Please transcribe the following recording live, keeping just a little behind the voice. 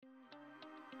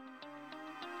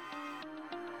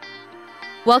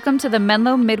Welcome to the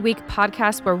Menlo Midweek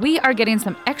podcast, where we are getting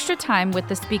some extra time with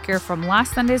the speaker from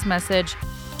last Sunday's message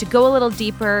to go a little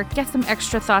deeper, get some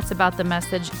extra thoughts about the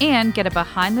message, and get a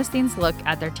behind-the-scenes look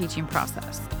at their teaching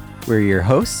process. We're your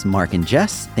hosts, Mark and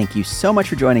Jess. Thank you so much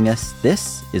for joining us.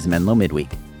 This is Menlo Midweek.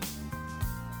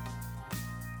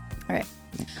 All right.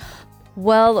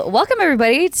 Well, welcome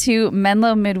everybody to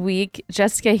Menlo Midweek.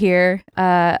 Jessica here.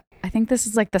 I think this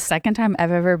is like the second time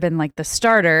I've ever been like the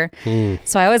starter.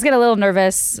 So I always get a little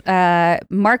nervous.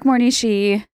 Mark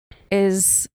Mornishi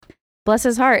is, bless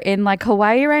his heart, in like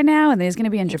Hawaii right now, and he's going to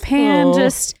be in Japan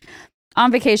just on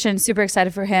vacation. Super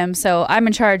excited for him. So I'm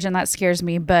in charge, and that scares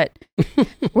me, but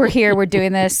we're here. We're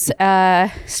doing this.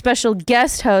 Special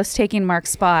guest host taking Mark's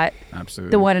spot.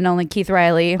 Absolutely. The one and only Keith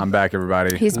Riley. I'm back,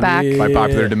 everybody. He's back. By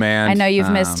popular demand. I know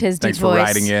you've missed his deep Thanks voice. for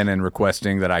writing in and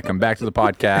requesting that I come back to the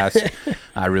podcast.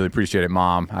 I really appreciate it,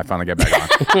 Mom. I finally got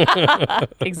back on.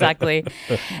 Exactly.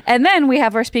 And then we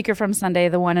have our speaker from Sunday,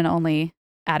 the one and only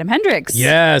Adam Hendricks.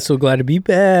 Yeah, so glad to be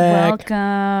back.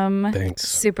 Welcome. Thanks.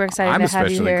 Super excited I'm to have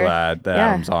you especially here. glad that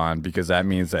Adam's on, because that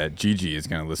means that Gigi is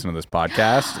going to listen to this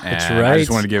podcast. And That's I right.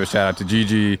 just wanted to give a shout out to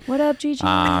Gigi. What up, Gigi?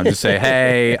 Just say,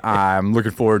 hey, I'm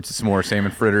looking forward to some more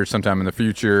salmon fritters sometime in the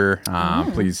future.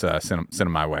 Please send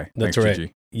them my way. That's Thanks,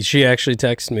 right. Gigi. She actually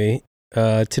texted me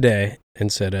today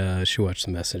and said she watched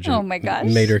the message. Oh and my gosh.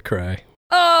 Made her cry.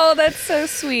 Oh, that's so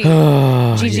sweet.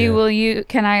 Oh, Gigi, yeah.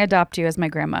 can I adopt you as my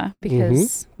grandma?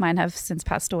 Because mine have since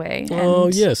passed away. Oh,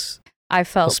 and yes. I I'll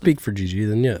felt, speak for Gigi,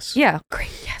 then yes. yeah, great.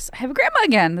 Yes, I have a grandma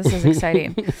again. This is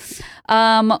exciting.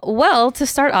 Well, to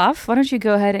start off, why don't you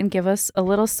go ahead and give us a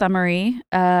little summary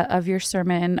of your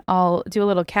sermon? I'll do a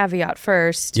little caveat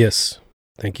first. Yes.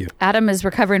 Thank you. Adam is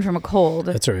recovering from a cold.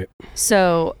 That's all right.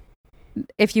 So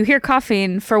if you hear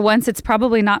coughing, for once, it's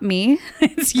probably not me.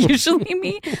 It's usually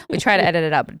me. We try to edit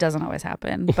it out, but it doesn't always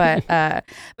happen. But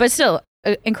still,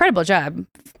 incredible job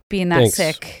being that Thanks.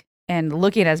 sick and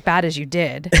looking as bad as you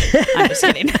did. I'm just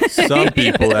kidding. Some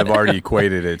people have already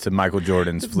equated it to Michael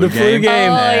Jordan's flu The game. flu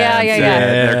game. Oh,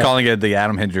 yeah. They're calling it the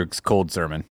Adam Hendricks cold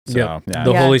sermon. So, Yeah.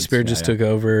 The Holy Spirit Yeah, just took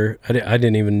over. I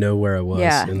didn't even know where I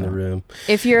was in the room.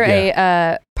 If you're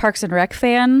a Parks and Rec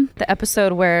fan, the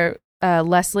episode where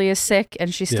Leslie is sick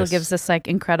and she still gives this like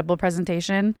incredible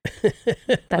presentation.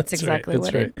 That's exactly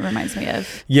what it reminds me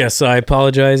of. Yes, I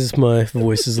apologize. My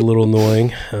voice is a little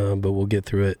annoying, but we'll get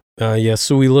through it.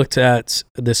 So we looked at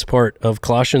this part of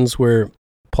Colossians where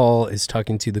Paul is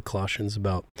talking to the Colossians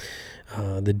about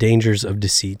the dangers of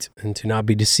deceit and to not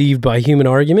be deceived by human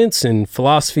arguments and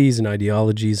philosophies and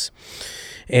ideologies.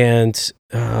 And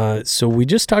so we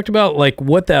just talked about like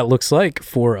what that looks like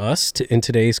for us in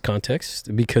today's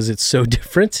context, because it's so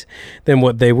different than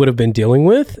what they would have been dealing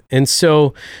with. And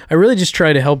so I really just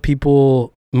try to help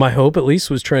people. My hope, at least,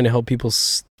 was trying to help people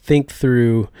think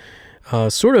through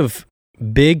sort of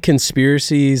big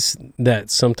conspiracies that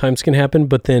sometimes can happen,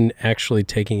 but then actually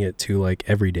taking it to like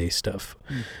everyday stuff.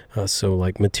 So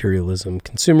like materialism,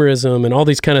 consumerism, and all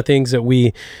these kind of things that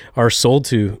we are sold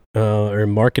to or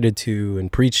marketed to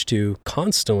and preached to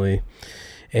constantly.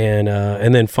 And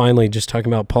then finally, just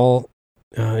talking about Paul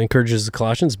encourages the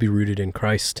Colossians to be rooted in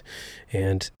Christ.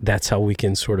 And that's how we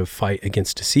can sort of fight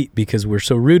against deceit, because we're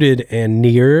so rooted and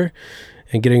near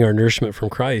and getting our nourishment from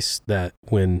Christ that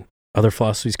when other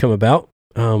philosophies come about,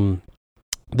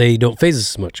 they don't phase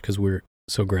us as much because we're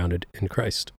so grounded in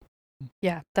Christ.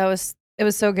 Yeah, it was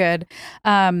so good.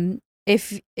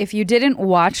 If you didn't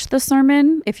watch the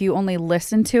sermon, if you only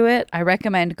listened to it, I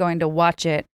recommend going to watch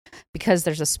it, because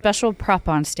there's a special prop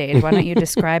on stage. Why don't you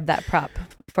describe that prop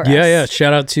for us? Yeah.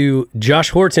 Shout out to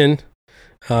Josh Horton,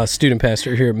 student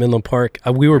pastor here at Menlo Park.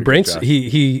 We were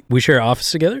we share an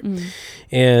office together,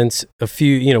 and a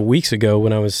few weeks ago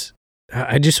when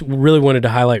I just really wanted to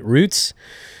highlight roots,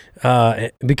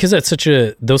 because that's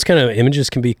those kind of images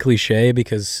can be cliche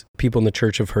because people in the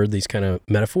church have heard these kind of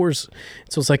metaphors.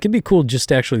 So it's like, it'd be cool just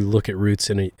to actually look at roots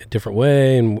in a different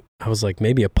way. And I was like,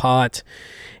 maybe a pot.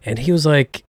 And he was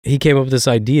like, he came up with this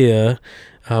idea.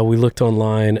 We looked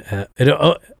online at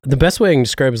the best way I can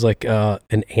describe it is like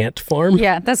an ant farm.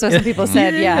 Yeah, that's what some people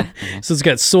said. Yeah. So it's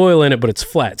got soil in it, but it's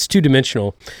flat. It's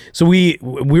 2-dimensional. So we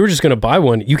were just going to buy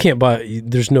one. You can't buy.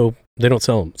 They don't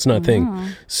sell them. It's not a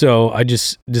thing. So I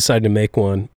just decided to make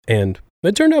one, and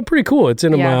it turned out pretty cool. It's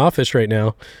in my office right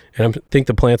now, and I think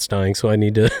the plant's dying, so I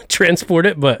need to transport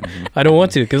it, but I don't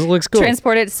want to because it looks cool.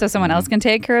 Transport it so someone else can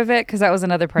take care of it, because that was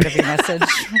another part of your message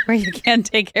where you can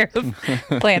take care of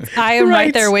plants. I am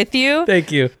right there with you.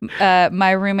 Thank you.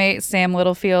 My roommate, Sam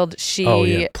Littlefield,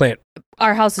 plant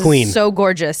Our house is Queen. so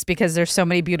gorgeous because there's so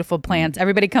many beautiful plants.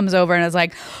 Everybody comes over and is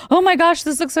like, "Oh my gosh,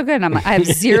 this looks so good." And I'm like, I have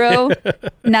zero,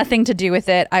 nothing to do with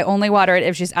it. I only water it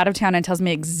if she's out of town and tells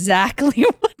me exactly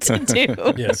what to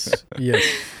do. Yes.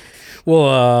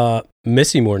 Well,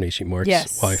 Missy Mornishi, Mark's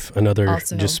Yes. wife, another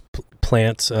Also. just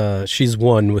plants. She's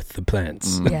one with the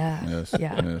plants. Yeah. Yes.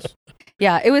 Yeah. Yes.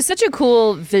 Yeah, it was such a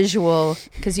cool visual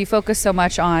because you focus so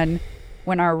much on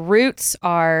when our roots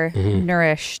are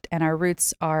nourished and our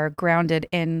roots are grounded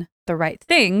in the right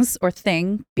things or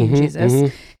thing, being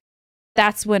Jesus.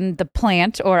 That's when the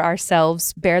plant or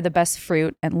ourselves bear the best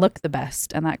fruit and look the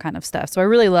best and that kind of stuff. So I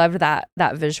really loved that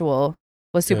visual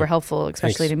was super helpful,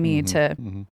 especially to me to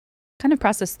kind of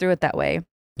process through it that way.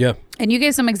 Yeah. And you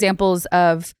gave some examples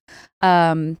of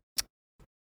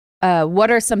what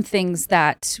are some things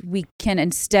that we can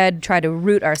instead try to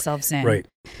root ourselves in? Right.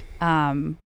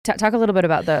 Talk a little bit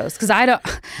about those because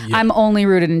I'm only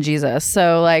rooted in Jesus.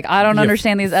 So like, I don't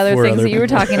understand these other things that you were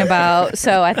talking about.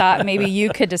 So I thought maybe you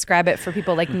could describe it for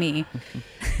people like me.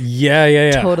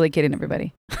 Yeah. Totally kidding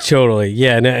everybody. Totally.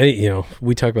 Yeah. And,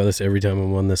 we talk about this every time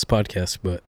I'm on this podcast,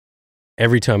 but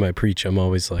every time I preach, I'm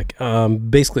always like,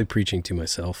 basically preaching to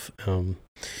myself.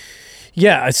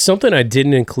 It's something I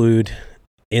didn't include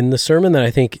in the sermon that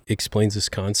I think explains this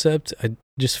concept. I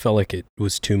just felt like it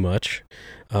was too much.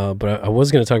 But I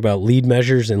was going to talk about lead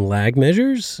measures and lag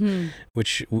measures,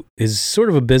 which is sort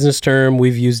of a business term.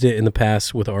 We've used it in the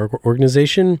past with our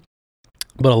organization.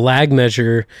 But a lag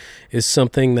measure is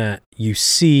something that you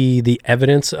see the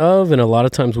evidence of. And a lot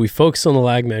of times we focus on the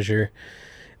lag measure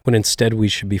when instead we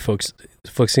should be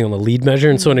focusing on the lead measure.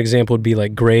 And so an example would be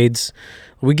like grades.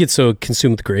 We get so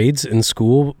consumed with grades in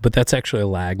school, but that's actually a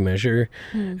lag measure.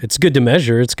 It's good to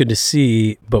measure, it's good to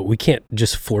see, but we can't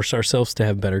just force ourselves to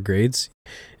have better grades.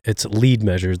 It's lead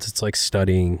measures. It's like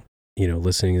studying,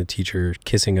 listening to the teacher,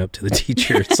 kissing up to the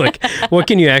teacher. It's like, what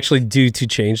can you actually do to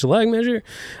change the lag measure?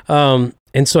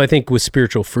 And so I think with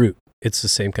spiritual fruit, it's the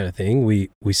same kind of thing. We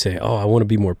say, oh, I want to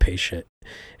be more patient.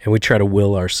 And we try to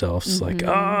will ourselves like,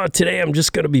 today I'm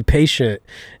just going to be patient.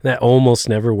 And that almost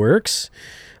never works.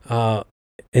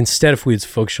 Instead, if we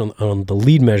focus on the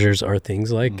lead measures are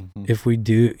things like if we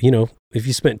do, if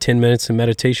you spent 10 minutes in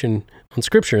meditation on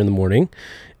scripture in the morning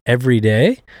every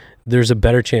day, there's a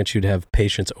better chance you'd have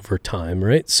patience over time,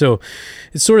 right? So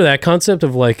it's sort of that concept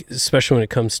of like, especially when it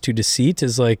comes to deceit,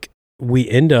 is like we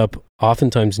end up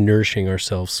oftentimes nourishing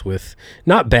ourselves with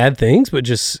not bad things, but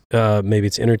just maybe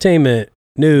it's entertainment,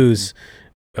 news,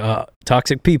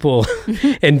 toxic people,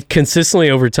 and consistently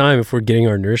over time, if we're getting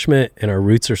our nourishment and our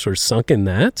roots are sort of sunk in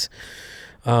that,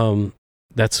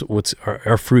 that's what's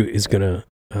our fruit is gonna.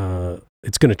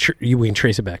 It's gonna. We can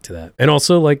trace it back to that, and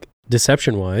also like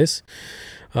deception wise,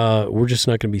 we're just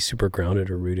not gonna be super grounded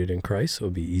or rooted in Christ, so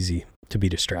it'll be easy to be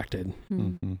distracted.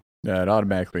 Yeah, it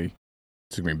automatically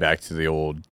took me back to the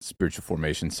old spiritual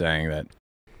formation saying that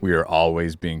we are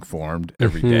always being formed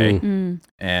every day,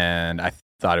 and I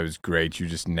thought it was great you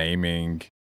just naming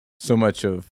so much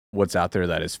of what's out there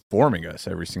that is forming us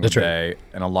every single day.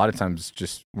 And a lot of times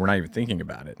just we're not even thinking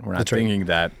about it. We're not thinking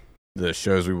that the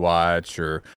shows we watch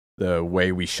or the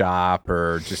way we shop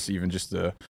or just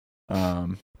the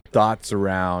thoughts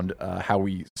around how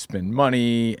we spend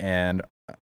money, and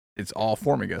it's all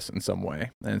forming us in some way,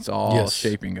 and it's all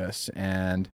shaping us.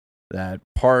 And that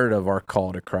part of our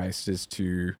call to Christ is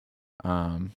to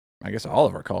I guess all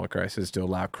of our call to Christ is to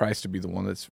allow Christ to be the one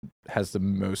that has the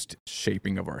most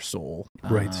shaping of our soul.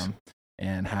 Right.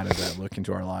 And how does that look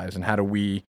into our lives? And how do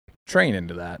we train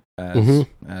into that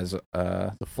as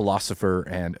the philosopher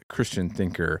and Christian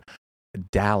thinker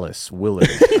Dallas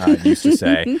Willard used to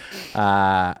say,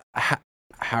 how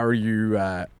are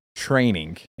you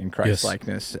training in Christ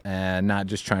likeness and not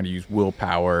just trying to use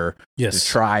willpower to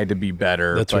try to be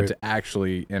better, to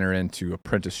actually enter into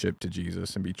apprenticeship to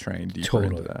Jesus and be trained deeper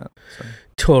into that. So.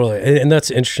 Totally. And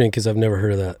that's interesting because I've never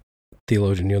heard of that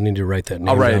theologian. You'll need to write that name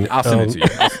I'll write down. it. I'll send it to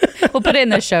you. We'll put it in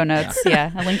the show notes.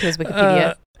 Yeah, a link to his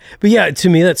Wikipedia. But yeah, to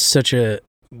me, that's such a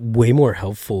way more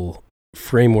helpful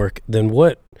framework than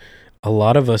what a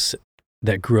lot of us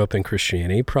that grew up in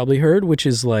Christianity probably heard, which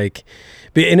is like,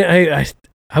 and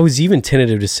I was even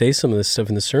tentative to say some of this stuff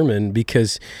in the sermon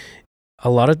because a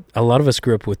lot of us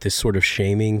grew up with this sort of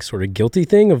shaming, sort of guilty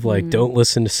thing of like, don't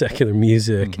listen to secular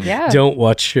music, don't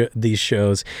watch these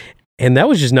shows, and that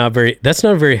was just that's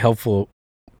not a very helpful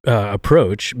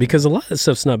approach because a lot of this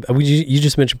stuff's not. You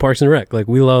just mentioned Parks and Rec, like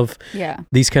we love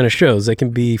these kind of shows. They can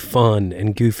be fun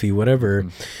and goofy, whatever,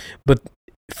 but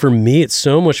for me, it's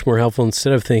so much more helpful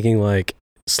instead of thinking like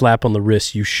slap on the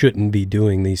wrist, you shouldn't be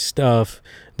doing this stuff.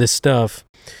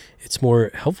 it's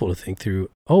more helpful to think through,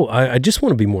 I just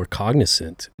want to be more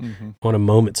cognizant on a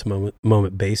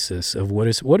moment basis of what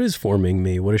is forming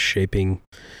me, what is shaping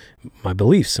my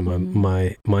beliefs and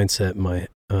my mindset, my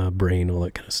brain, all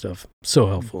that kind of stuff. So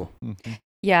helpful.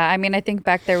 Yeah, I mean, I think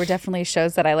back there were definitely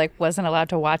shows that I wasn't allowed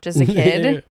to watch as a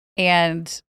kid.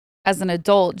 And as an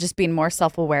adult, just being more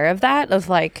self-aware of that, of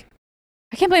I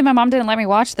can't believe my mom didn't let me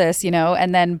watch this,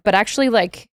 and then, but actually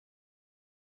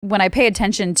when I pay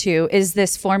attention to, is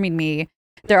this forming me?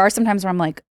 There are some times where I'm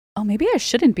like, oh, maybe I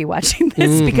shouldn't be watching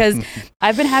this because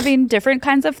I've been having different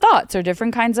kinds of thoughts or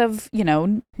different kinds of,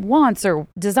 wants or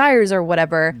desires or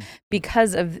whatever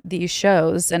because of these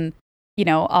shows. And,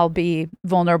 I'll be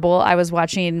vulnerable. I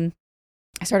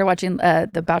started watching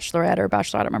The Bachelorette or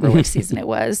Bachelor, I don't remember which season it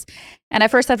was. And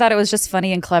at first I thought it was just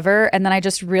funny and clever. And then I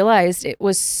just realized it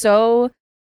was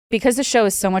because the show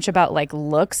is so much about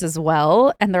looks as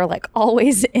well. And they're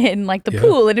always in the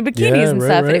pool and in bikinis and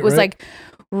stuff. And it was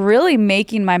really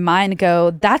making my mind go,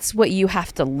 that's what you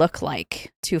have to look like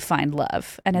to find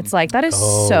love. And it's that is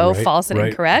false and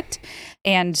incorrect.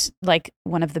 And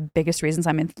one of the biggest reasons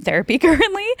I'm in therapy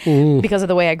currently because of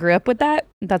the way I grew up with that.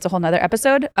 That's a whole nother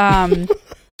episode.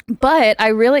 But I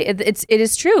really, it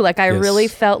is true. I really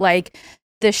felt like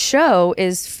the show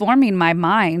is forming my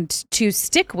mind to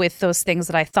stick with those things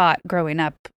that I thought growing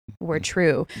up were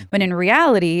true. When in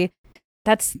reality,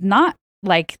 that's not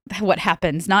what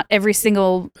happens. Not every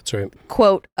single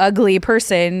quote ugly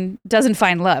person doesn't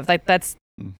find love. That's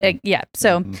yeah.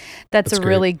 So that's a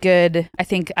really good, I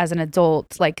think, as an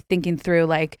adult, thinking through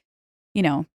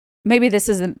maybe this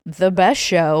isn't the best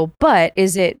show, but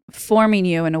is it forming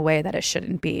you in a way that it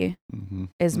shouldn't be?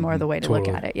 Is more the way to look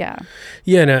at it. Yeah.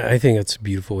 Yeah, and I think that's a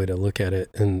beautiful way to look at it,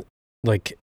 and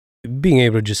being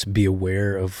able to just be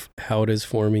aware of how it is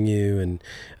forming you. And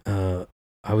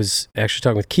I was actually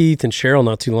talking with Keith and Cheryl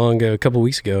not too long ago, a couple of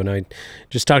weeks ago, and I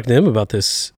just talked to them about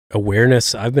this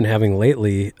awareness I've been having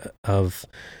lately of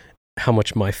how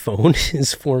much my phone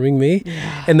is forming me.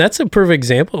 Yeah. And that's a perfect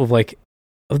example of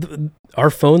our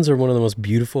phones are one of the most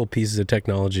beautiful pieces of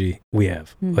technology we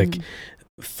have.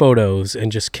 Photos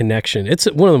and just connection. It's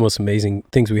one of the most amazing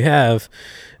things we have.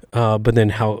 But then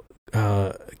how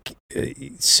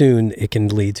soon it can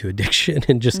lead to addiction.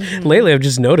 And just lately I've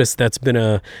just noticed that's been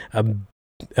a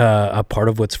part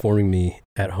of what's forming me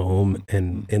at home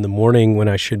and in the morning when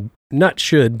I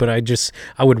but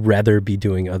I would rather be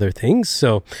doing other things.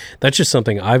 So that's just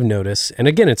something I've noticed. And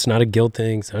again, it's not a guilt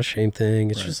thing. It's not a shame thing.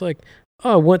 It's just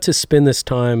I want to spend this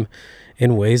time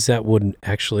in ways that would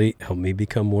actually help me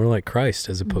become more like Christ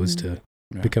as opposed to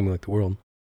becoming like the world.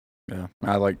 Yeah.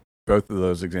 I like both of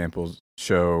those examples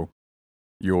show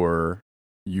your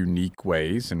unique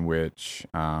ways in which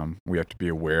we have to be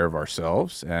aware of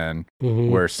ourselves and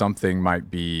where something might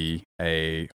be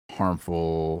a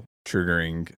harmful,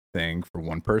 triggering thing for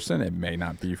one person, it may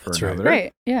not be for another.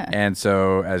 Right. Yeah. And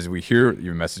so as we hear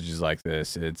your messages like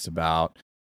this, it's about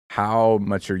how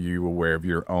much are you aware of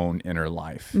your own inner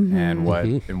life and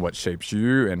what shapes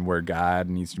you and where God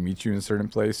needs to meet you in certain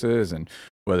places, and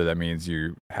whether that means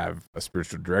you have a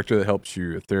spiritual director that helps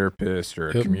you, a therapist, or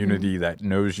a community that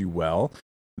knows you well.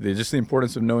 Just the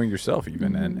importance of knowing yourself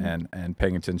even and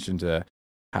paying attention to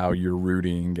how you're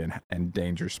rooting and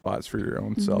danger spots for your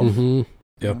own self.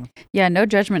 Yeah, no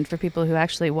judgment for people who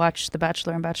actually watch The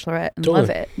Bachelor and Bachelorette and love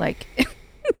it.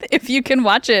 If you can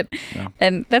watch it,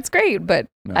 and that's great. But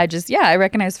I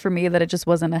recognize for me that it just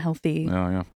wasn't a healthy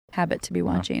habit to be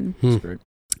watching. That's great.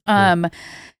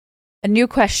 A new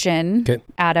question,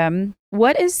 Adam.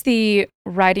 What is the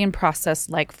writing process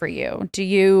like for you? Do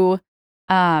you,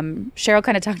 Cheryl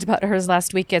kind of talked about hers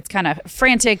last week. It's kind of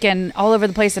frantic and all over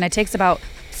the place, and it takes about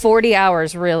 40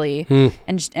 hours really.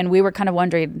 And we were kind of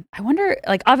wondering, I wonder,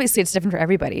 obviously it's different for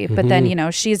everybody, but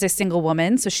then, she's a single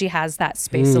woman, so she has that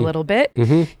space a little bit.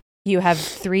 You have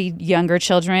 3 younger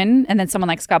children, and then someone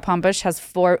like Scott Pombush has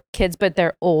 4 kids, but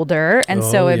they're older. And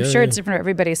so I'm sure it's different for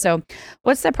everybody. So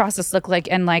what's that process look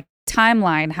like? And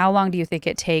timeline, how long do you think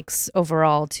it takes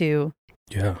overall to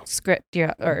script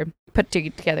or put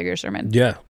together your sermon?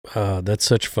 Yeah. That's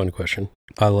such a fun question.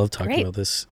 I love talking about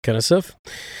this kind of stuff.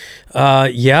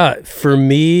 For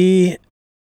me,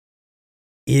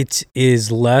 it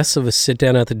is less of a sit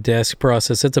down at the desk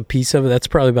process. That's a piece of it. That's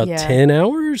probably about 10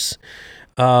 hours.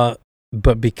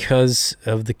 But because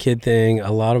of the kid thing,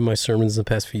 a lot of my sermons in the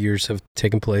past few years have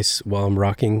taken place while I'm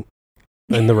rocking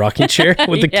in the rocking chair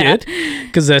with the kid,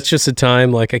 because that's just a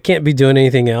time I can't be doing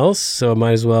anything else. So I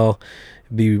might as well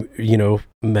be,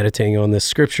 meditating on this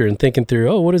scripture and thinking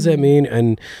through, what does that mean?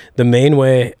 And the main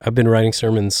way I've been writing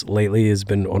sermons lately has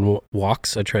been on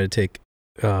walks. I try to take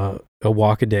a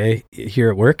walk a day here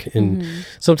at work, and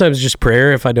sometimes just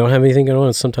prayer if I don't have anything going on.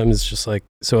 And sometimes it's just like,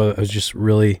 so I was just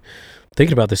really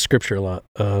thinking about the scripture a lot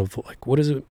of like, what does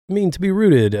it mean to be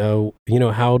rooted?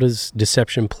 How does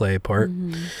deception play a part?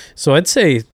 So I'd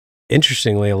say,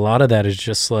 interestingly, a lot of that is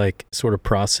just like sort of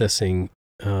processing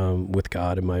with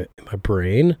God in my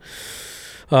brain.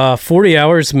 40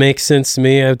 hours makes sense to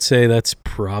me. I would say that's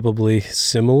probably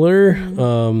similar.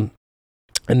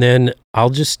 And then I'll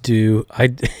just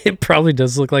it probably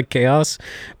does look like chaos,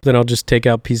 but then I'll just take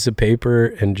out a piece of paper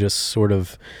and just sort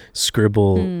of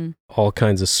scribble all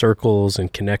kinds of circles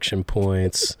and connection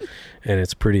points. And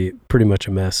it's pretty much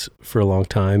a mess for a long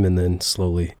time, and then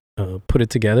slowly put it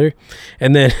together.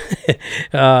 And then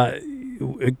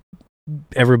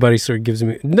everybody sort of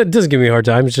doesn't give me a hard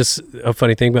time. It's just a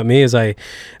funny thing about me is I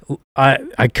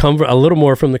come a little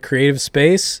more from the creative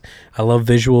space. I love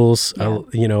visuals.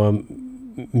 Yeah. I'm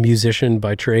musician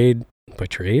by trade.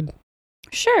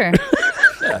 Sure.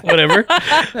 Whatever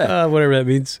that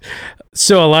means.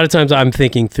 So a lot of times I'm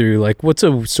thinking through like, what's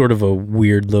a sort of a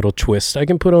weird little twist I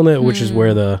can put on that, which is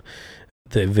where the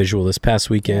visual this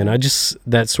past weekend,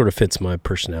 that sort of fits my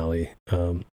personality.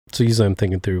 So usually I'm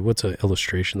thinking through what's an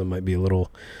illustration that might be a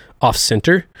little off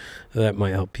center that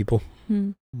might help people.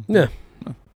 Yeah.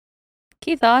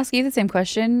 Keith, I'll ask you the same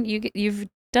question. You've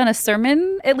done a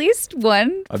sermon, at least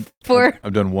one, I've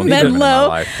done one Menlo, sermon in my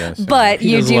life, yes. but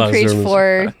you do preach sermons.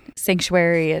 for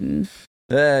Sanctuary and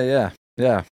Yeah.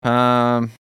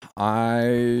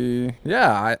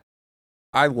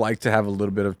 I like to have a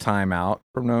little bit of time out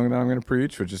from knowing that I'm going to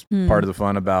preach, which is part of the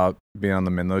fun about being on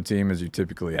the Menlo team is you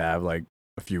typically have like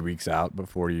a few weeks out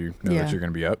before you know that you're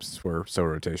going to be up, since we're so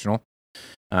rotational.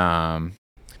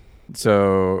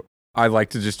 So I like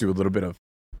to just do a little bit of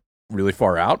really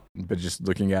far out, but just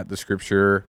looking at the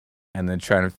scripture and then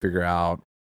trying to figure out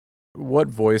what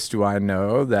voice do I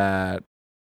know that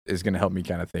is going to help me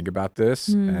kind of think about this,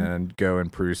 and go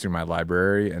and peruse through my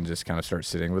library and just kind of start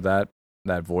sitting with that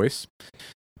voice.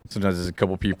 Sometimes there's a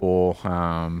couple people,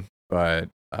 but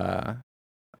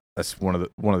that's one of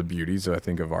the beauties, I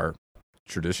think, of our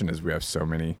tradition is we have so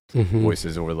many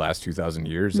voices over the last 2,000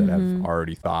 years that have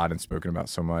already thought and spoken about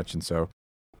so much. And so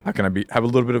how can I have a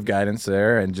little bit of guidance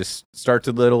there and just start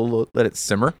to let it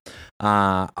simmer?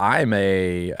 I'm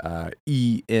a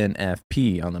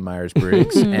ENFP on the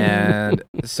Myers-Briggs. And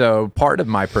so part of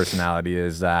my personality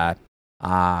is that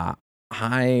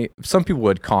some people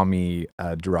would call me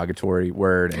a derogatory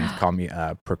word and call me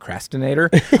a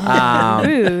procrastinator.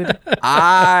 rude.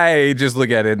 I just look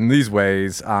at it in these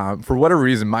ways. For whatever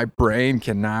reason, my brain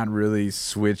cannot really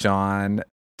switch on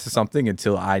to something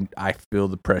until I feel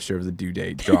the pressure of the due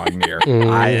date drawing near.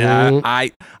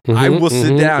 I will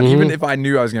sit down, even if I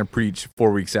knew I was going to preach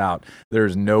 4 weeks out.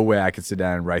 There's no way I could sit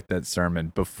down and write that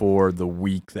sermon before the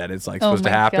week that it's like supposed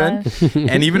to happen.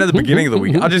 And even at the beginning of the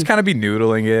week, I'll just kind of be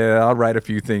noodling it. I'll write a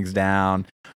few things down.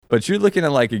 But you're looking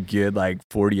at like a good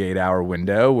 48-hour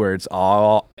window where it's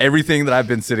everything that I've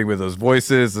been sitting with, those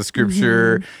voices, the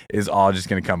scripture is all just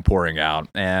going to come pouring out.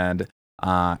 And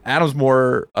Adam's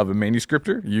more of a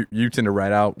manuscripter. You tend to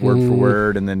write out word for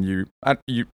word, and then you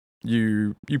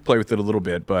play with it a little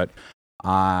bit. But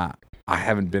I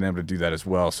haven't been able to do that as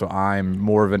well. So I'm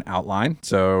more of an outline.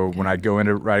 So when I go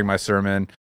into writing my sermon,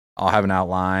 I'll have an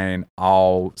outline.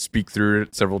 I'll speak through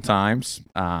it several times,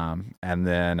 and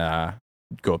then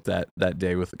go up that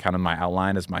day with kind of my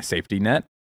outline as my safety net.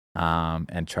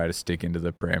 And try to stick into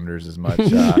the parameters as much.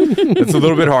 It's a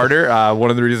little bit harder. One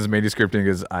of the reasons manuscripting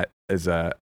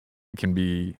can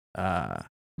be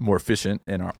more efficient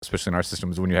especially in our system,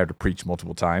 is when you have to preach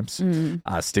multiple times,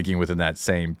 sticking within that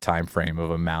same time frame of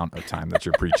amount of time that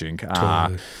you're preaching.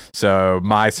 So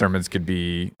my sermons could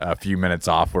be a few minutes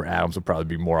off, where Adam's will probably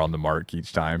be more on the mark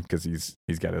each time because he's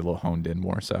got it a little honed in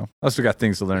more. So I also got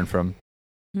things to learn from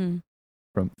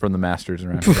the masters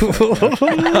around here.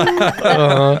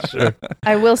 Sure.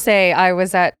 I will say I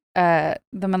was at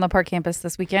the Menlo Park campus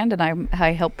this weekend, and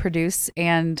I helped produce,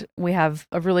 and we have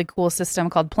a really cool system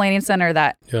called Planning Center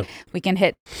that we can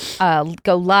hit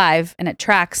go live, and it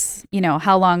tracks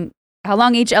how long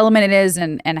each element it is,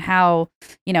 and how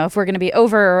if we're going to be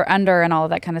over or under and all of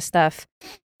that kind of stuff.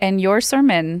 And your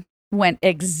sermon went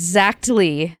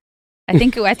exactly. I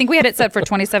think we had it set for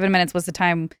 27 minutes was the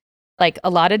time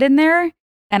allotted in there.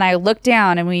 And I looked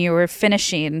down, and we were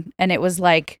finishing, and it was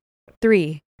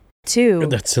 3, 2,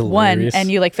 That's 1, and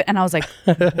you and I was like,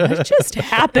 what just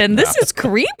happened? This is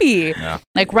creepy. Yeah.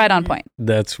 Right on point.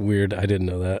 That's weird. I didn't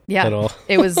know that at all.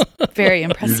 It was very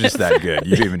impressive. You're just that good.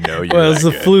 You didn't even know you were Well, it was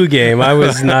the good. flu game. I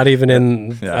was not even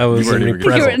in. Yeah, I was you weren't in even You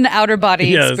were present. in an outer body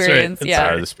Yeah, that's right. experience. That's Yeah.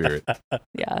 Power of the spirit.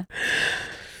 Yeah.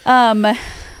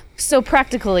 So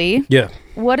practically, Yeah.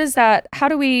 what is that? How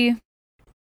do we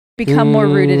become more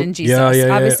rooted in Jesus?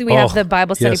 Obviously, we have the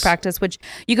Bible study practice, which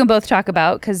you can both talk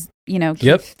about because,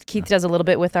 Keith does a little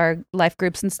bit with our life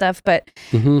groups and stuff. But,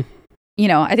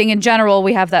 I think in general,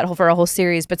 we have that for a whole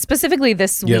series. But specifically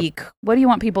this week, what do you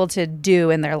want people to do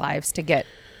in their lives to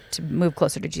move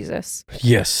closer to Jesus?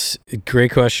 Yes.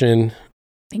 Great question.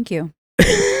 Thank you.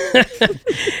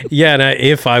 Yeah. And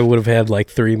if I would have had like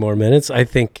 3 more minutes, I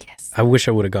think I wish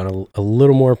I would have gone a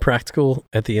little more practical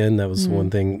at the end. That was one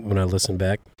thing when I listened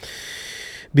back.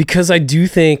 Because I do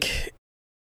think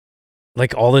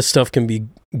like all this stuff can be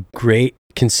great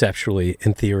conceptually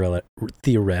and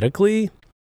theoretically,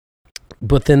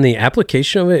 but then the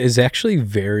application of it is actually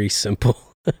very simple.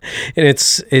 And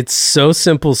it's so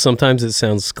simple, sometimes it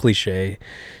sounds cliche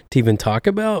to even talk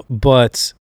about,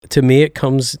 but to me it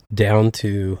comes down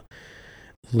to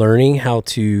learning how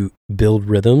to build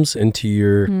rhythms into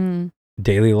your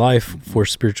daily life for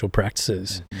spiritual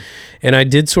practices. And I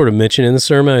did sort of mention in the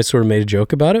sermon, I sort of made a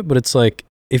joke about it, but it's like,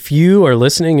 if you are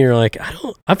listening, you're like,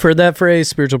 I've heard that phrase,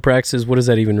 spiritual practices. What does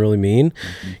that even really mean?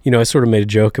 I sort of made a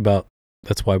joke about,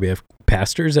 that's why we have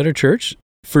pastors at our church,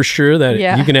 for sure, that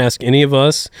you can ask any of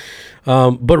us.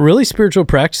 But really spiritual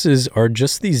practices are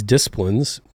just these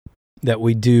disciplines that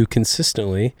we do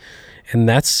consistently. And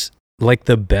that's like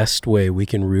the best way we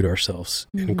can root ourselves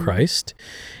in Christ.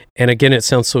 And again, it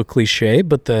sounds so cliche,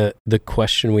 but the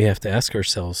question we have to ask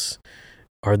ourselves,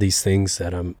 are these things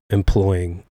that I'm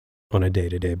employing on a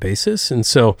day-to-day basis? And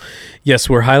so, yes,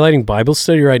 we're highlighting Bible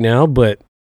study right now, but,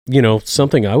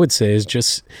 something I would say is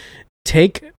just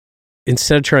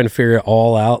instead of trying to figure it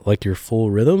all out, like your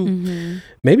full rhythm,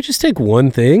 maybe just take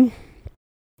one thing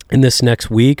in this next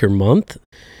week or month.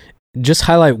 Just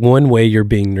highlight one way you're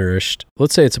being nourished.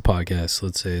 Let's say it's a podcast.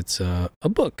 Let's say it's a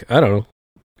book. I don't know.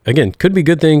 Again, could be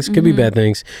good things, could be bad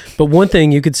things. But one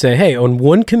thing you could say, hey, on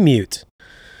one commute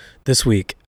this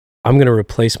week, I'm going to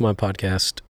replace my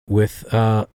podcast with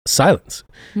silence.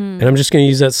 And I'm just going to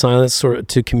use that silence sort of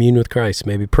to commune with Christ.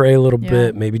 Maybe pray a little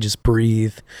bit, maybe just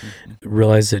breathe,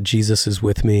 realize that Jesus is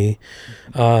with me.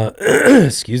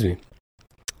 Excuse me.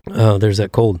 There's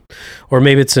that cold. Or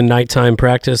maybe it's a nighttime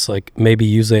practice, like maybe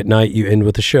usually at night you end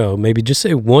with a show. Maybe just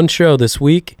say one show this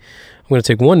week. I'm going to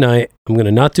take one night. I'm going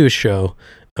to not do a show.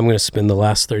 I'm going to spend the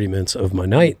last 30 minutes of my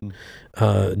night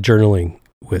journaling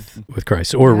with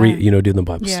Christ, or doing the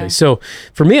Bible study. So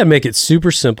for me, I'd make it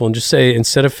super simple and just say,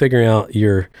 instead of figuring out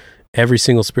your every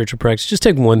single spiritual practice, just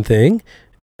take one thing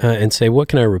and say, what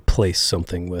can I replace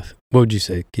something with? What would you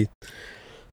say, Keith?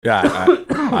 Yeah,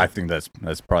 I think that's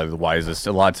probably the wisest.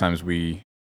 A lot of times we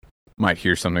might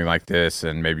hear something like this,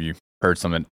 and maybe you heard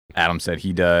something Adam said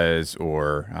he does,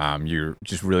 or you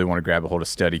just really want to grab a hold of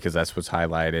study because that's what's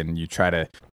highlighted, and you try to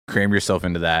cram yourself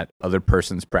into that other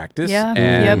person's practice,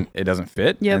 and it doesn't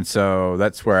fit. And so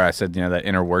that's where I said, that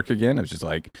inner work again. It's just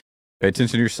like, pay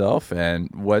attention to yourself, and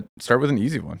start with an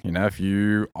easy one. If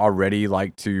you already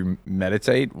like to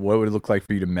meditate, what would it look like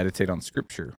for you to meditate on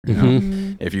scripture?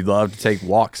 If you love to take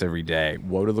walks every day,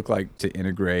 what would it look like to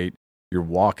integrate your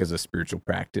walk as a spiritual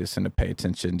practice and to pay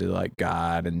attention to like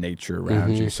God and nature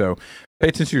around you? So pay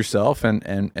attention to yourself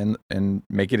and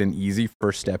make it an easy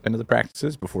first step into the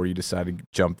practices before you decide to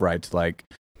jump right to like,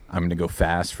 I'm going to go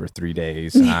fast for 3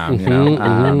 days.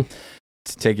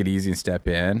 To take it easy and step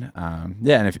in.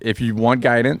 And if you want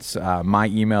guidance, my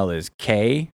email is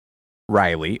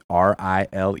Riley,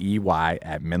 Riley,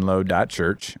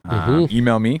 @menlo.church.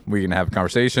 Email me. We can have a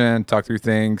conversation, talk through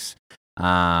things.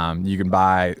 You can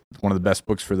buy one of the best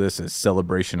books for this is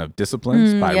Celebration of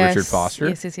Disciplines by Richard Foster.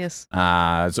 Yes.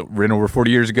 It's written over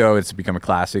 40 years ago. It's become a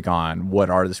classic on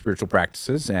what are the spiritual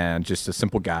practices and just a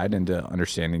simple guide into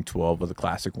understanding 12 of the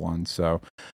classic ones. So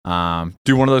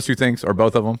do one of those 2 things or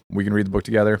both of them. We can read the book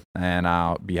together, and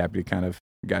I'll be happy to kind of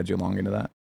guide you along into that.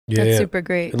 That's super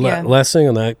great. Last thing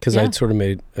on that, because I sort of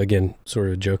made, again, sort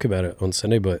of a joke about it on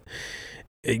Sunday, but,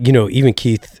 even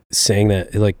Keith saying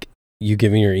that, like, you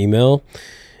giving your email,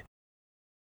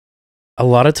 a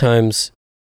lot of times,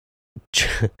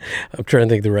 I'm trying to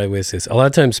think the right way to say this. A lot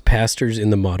of times pastors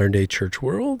in the modern day church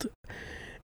world,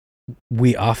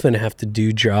 we often have to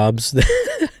do jobs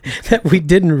that we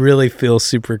didn't really feel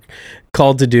super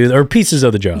called to do, or pieces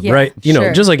of the job, right?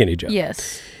 Just like any job.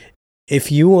 Yes.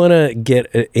 If you want to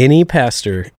get any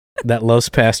pastor that loves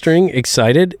pastoring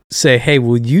excited say, hey,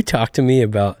 will you talk to me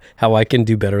about how I can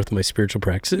do better with my spiritual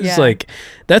practices? Yeah. Like,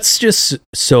 that's just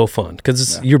so fun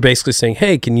because you're basically saying,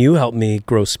 hey, can you help me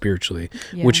grow spiritually,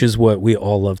 which is what we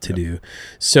all love to do.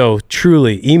 So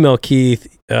truly, email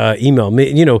Keith, email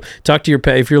me, talk to your,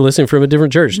 if you're listening from a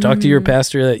different church, talk to your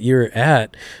pastor that you're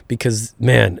at, because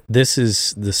man, this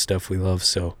is the stuff we love.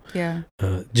 So Yeah.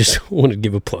 Just want to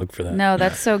give a plug for that. No,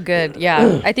 that's so good.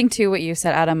 Yeah. I think too what you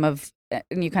said, Adam,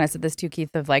 and you kind of said this too,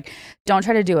 Keith, of like, don't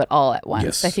try to do it all at once.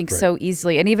 Yes, I think right. so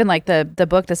easily. And even like the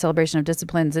book, The Celebration of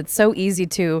Disciplines, it's so easy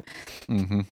to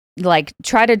like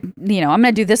try to, I'm going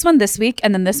to do this one this week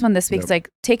and then this one this week. It's like,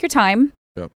 take your time.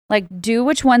 Yep. Like do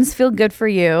which ones feel good for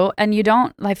you. And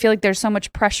I feel like there's so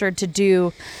much pressure to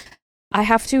do, I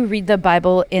have to read the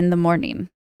Bible in the morning.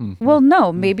 Well,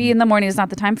 no, maybe in the morning is not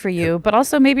the time for you, but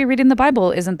also maybe reading the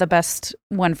Bible isn't the best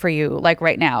one for you, like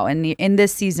right now and in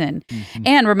this season.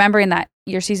 And remembering that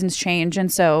your seasons change.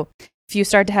 And so if you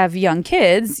start to have young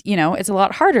kids, it's a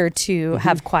lot harder to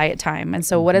have quiet time. And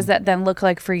so what does that then look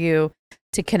like for you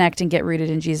to connect and get rooted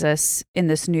in Jesus in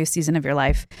this new season of your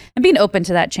life and being open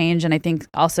to that change? And I think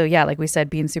also, like we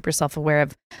said, being super self-aware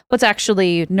of what's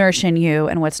actually nourishing you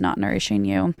and what's not nourishing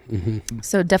you.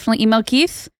 So definitely email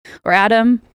Keith or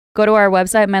Adam. Go to our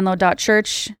website,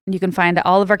 menlo.church, and you can find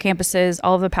all of our campuses,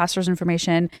 all of the pastors'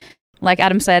 information. Like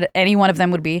Adam said, any one of them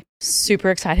would be super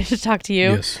excited to talk to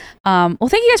you. Yes. Well,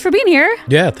 thank you guys for being here.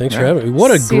 Yeah, thanks for having me.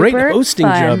 What a great Super hosting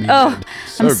fun. job you did.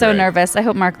 I'm so great. nervous. I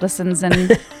hope Mark listens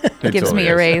and gives me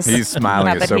a raise. He's smiling.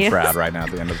 Not He's that so he is. proud right now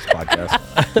at the end of this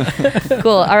podcast.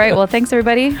 Cool. All right. Well, thanks,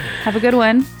 everybody. Have a good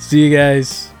one. See you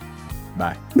guys.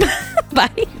 Bye.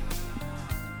 Bye.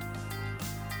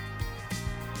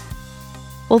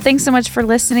 Well, thanks so much for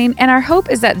listening. And our hope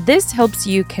is that this helps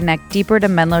you connect deeper to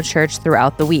Menlo Church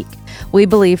throughout the week. We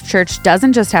believe church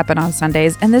doesn't just happen on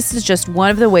Sundays, and this is just one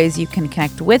of the ways you can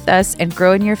connect with us and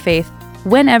grow in your faith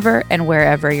whenever and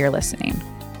wherever you're listening.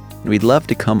 We'd love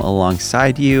to come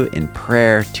alongside you in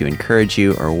prayer to encourage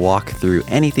you or walk through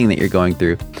anything that you're going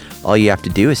through. All you have to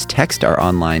do is text our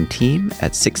online team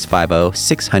at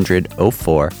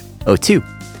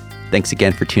 650-600-0402. Thanks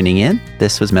again for tuning in.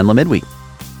 This was Menlo Midweek.